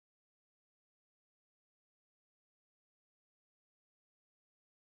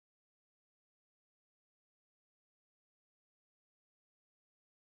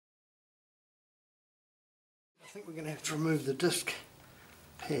think we're going to have to remove the disc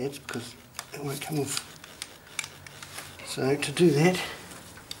pads because it won't come off. So to do that,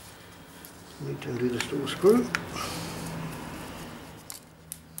 we need to undo this little screw.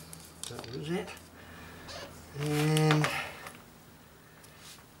 So there's that. And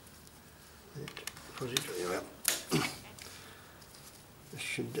that pository up. This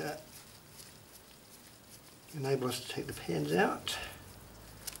should enable us to take the pads out.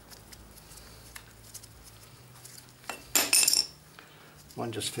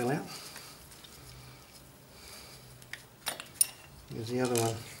 One just fell out. Here's the other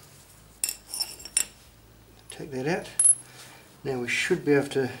one. Take that out. Now we should be able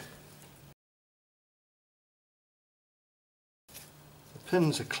to. The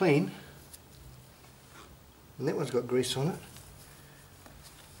pins are clean, and that one's got grease on it.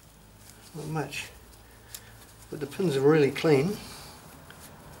 Not much, but the pins are really clean,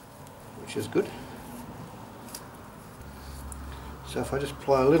 which is good. So if I just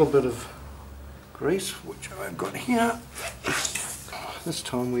apply a little bit of grease, which I've got here, this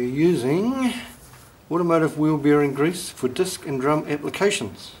time we're using automotive wheel bearing grease for disc and drum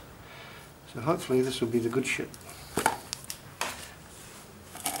applications. So hopefully this will be the good shit.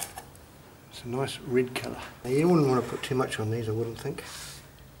 It's a nice red colour. Now you wouldn't want to put too much on these, I wouldn't think.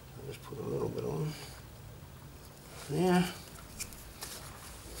 I'll just put a little bit on there.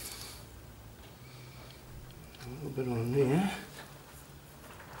 A little bit on there.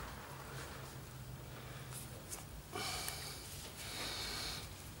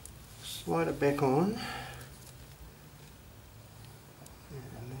 Slide it back on. And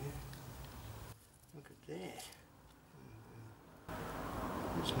there. Look at that.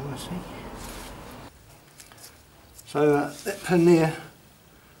 That's nice, eh? So that pin there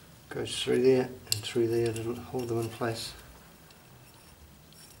goes through there and through there to hold them in place.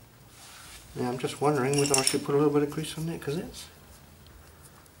 Now I'm just wondering whether I should put a little bit of grease on that because that's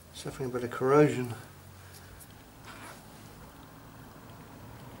suffering a bit of corrosion.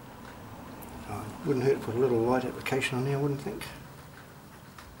 Wouldn't hurt to put a little light application on there, I wouldn't think.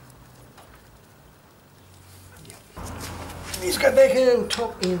 Yep. Let's go back in,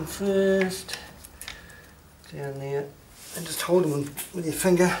 top end first, down there, and just hold them with your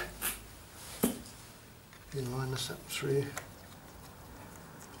finger. Then line this up through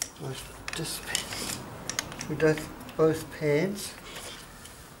both pads.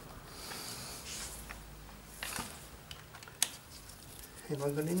 Have I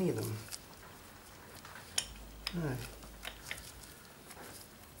got any of them? No.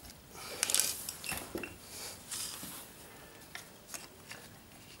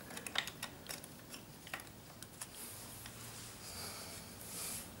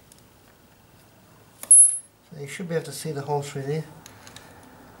 So you should be able to see the hole through there.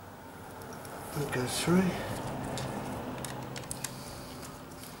 It goes through.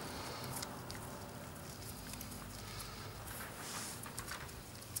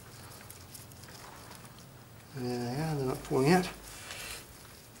 There they are, they're not pulling out.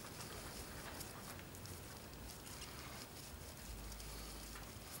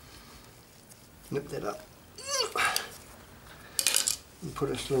 Nip that up and put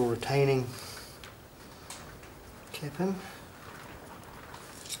this little retaining cap in.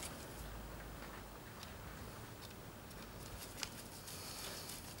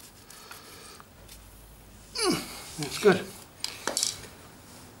 That's good.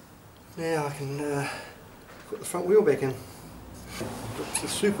 Now I can put the front wheel back in. Put the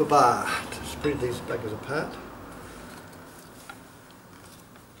super bar to spread these buggers apart.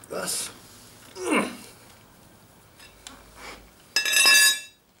 Thus.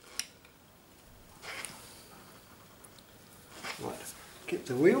 Right, get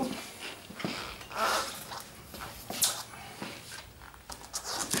the wheel.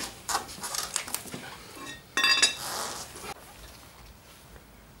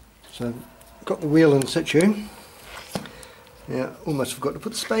 So, got the wheel in situ. Now, almost forgot to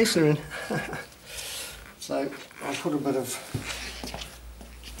put the spacer in. So, I'll put a bit of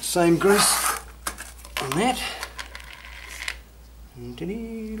same grease on that.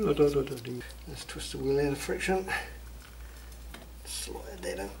 Let's twist the wheel out of friction. Slide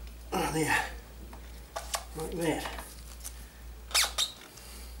that in. Oh, there. Like that.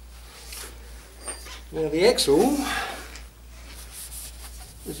 Now, the axle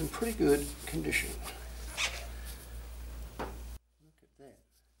is in pretty good condition. Look at that.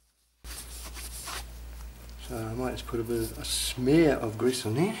 So I might just put a bit of a smear of grease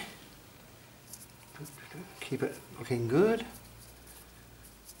on there. Keep it looking good.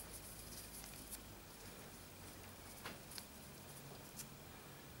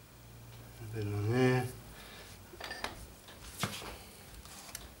 A bit on there.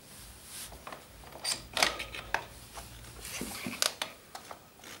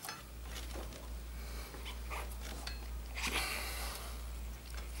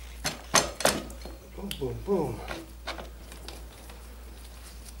 boom, boom.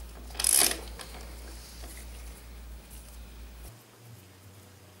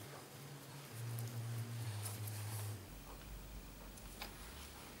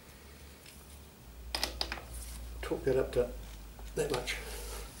 Torque that up to that much.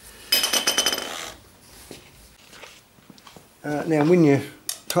 Now when you're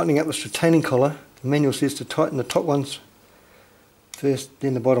tightening up this retaining collar, the manual says to tighten the top ones first,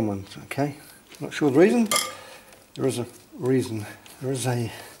 then the bottom ones, okay? Not sure the reason. There is a reason. There is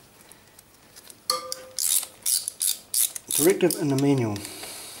a directive in the manual.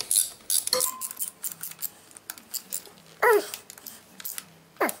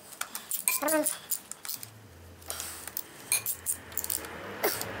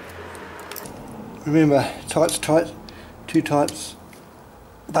 Remember, tight's tight, too tight's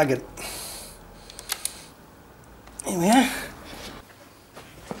buggered. Here we are.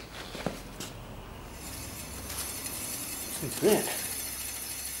 Look at that.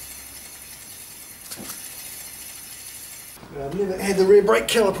 I've never had the rear brake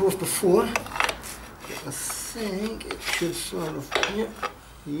caliper off before, but I think it should slide off here.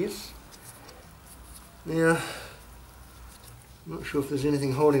 Yes. Now, I'm not sure if there's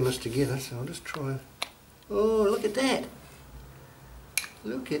anything holding this together, so I'll just try. Oh, look at that!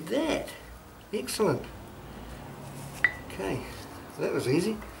 Look at that! Excellent. Okay, that was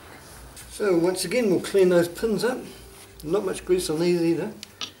easy. So once again, we'll clean those pins up. Not much grease on these either.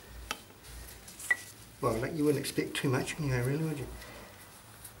 Well, you wouldn't expect too much anyway, really, would you?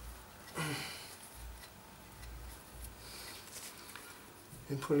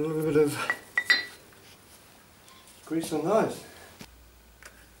 And put a little bit of grease on those.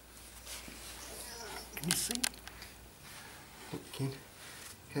 Can you see? Okay.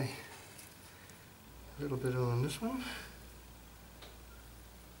 Okay. A little bit on this one.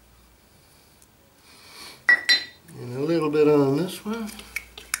 And a little bit on this one.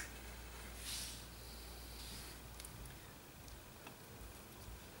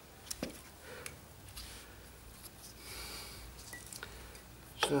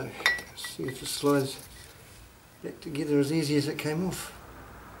 So, let's see if it slides back together as easy as it came off.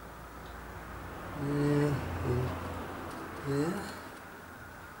 Yeah, yeah.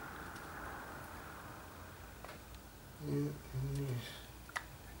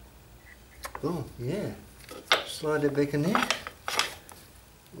 Oh, yeah. Slide it back in there.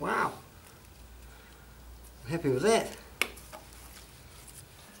 Wow. I'm happy with that.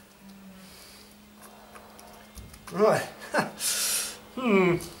 Right.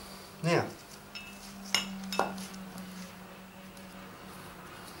 Now. I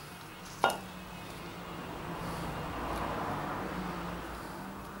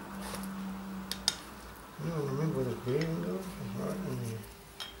don't remember where the bearing goes. Right in there.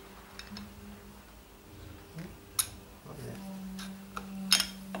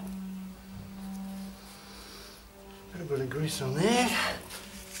 Put a bit of grease on that.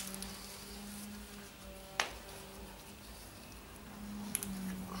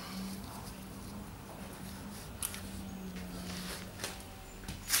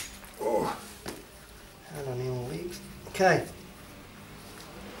 Oh, hard on the old legs. Okay.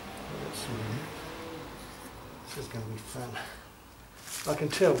 Let's see. This is going to be fun. I can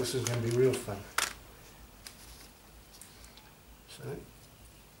tell this is going to be real fun. So,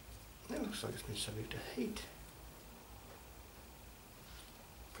 that looks like it's been subject to heat.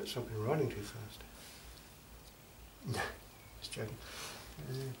 Perhaps I've been riding too fast. No, just joking.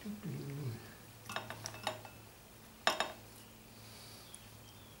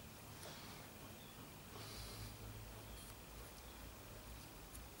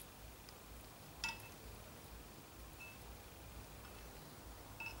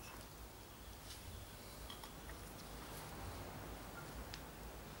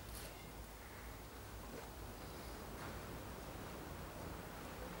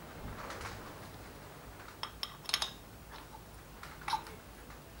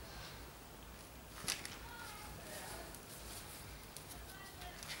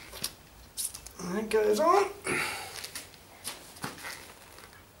 That goes on.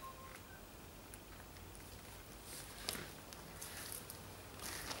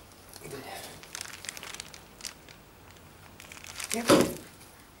 Yep.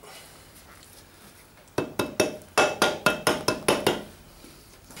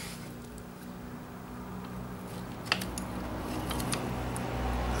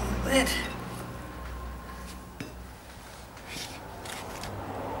 That.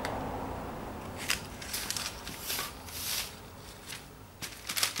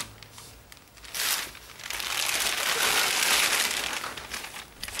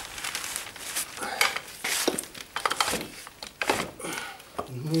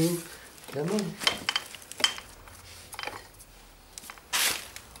 move. Come on.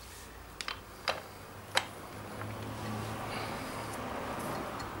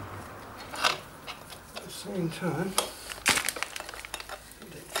 At the same time,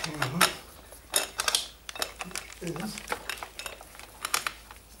 that camera is.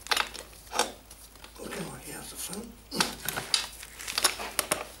 Come on, here's the front.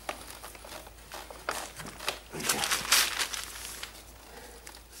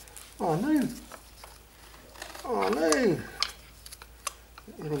 Oh no! Oh no!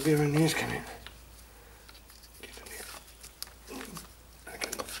 That little bearing there's come in. Get in there.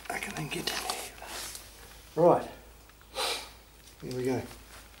 I can then get in there. Right. Here we go.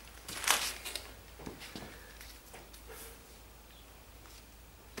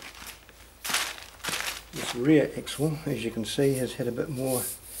 This rear axle, as you can see, has had a bit more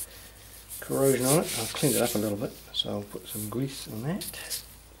corrosion on it. I've cleaned it up a little bit, so I'll put some grease on that.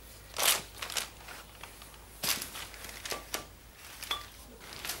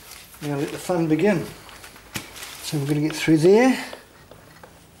 Now let the fun begin. So we're going to get through there,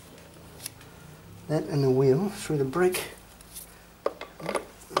 that and the wheel, through the brake.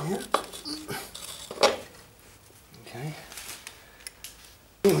 Yeah. Okay.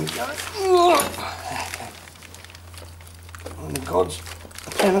 Here we go. When the gods,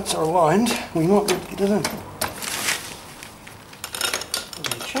 the planets are aligned, we might be able to get it in.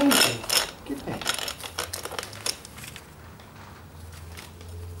 Change them. Get that.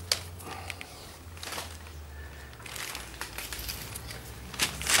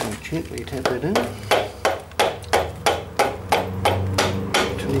 Gently tap that in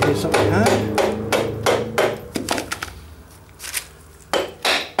until you hear something hard,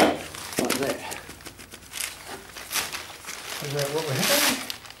 like that. Is that what we're having?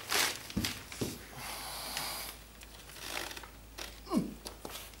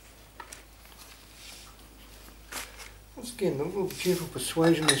 Once again, a little gentle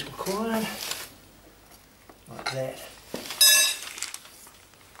persuasion is required, like that.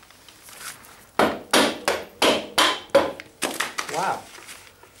 Wow.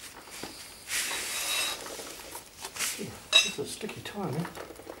 Gee, this is a sticky tyre, man.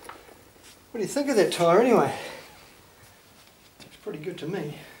 What do you think of that tyre anyway? It's pretty good to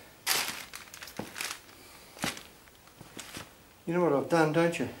me. You know what I've done,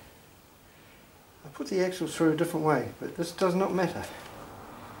 don't you? I put the axles through a different way, but this does not matter.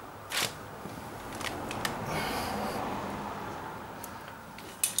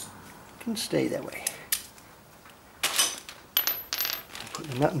 It can stay that way. Put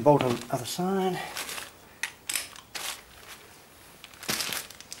the nut and bolt on the other side.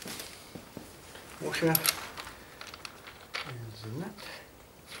 Washer. There's the nut.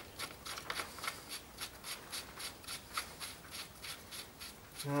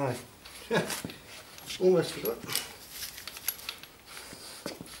 Right. Almost forgot.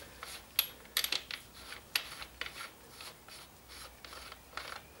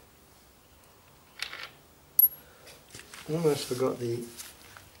 Almost forgot the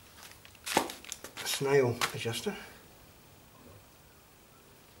snail adjuster.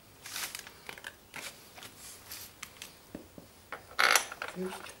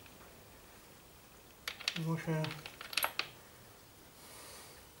 First, washer.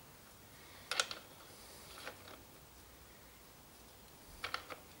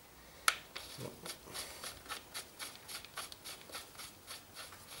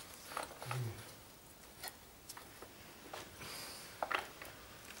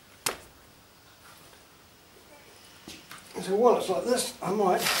 So while it's like this, I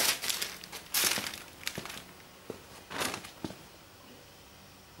might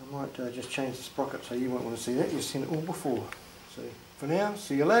just change the sprocket so you won't want to see that. You've seen it all before. So for now,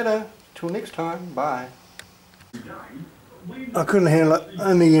 see you later. Till next time, bye. I couldn't handle it.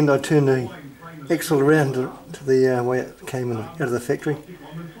 In the end I turned the axle around to the way it came out of the factory.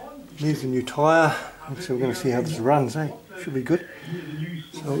 Here's the new tyre. So we're going to see how this runs, eh? Should be good.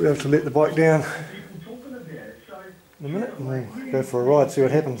 So we'll be able to let the bike down in a minute and we'll go for a ride, see what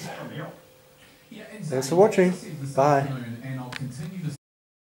happens. Thanks for watching. Bye.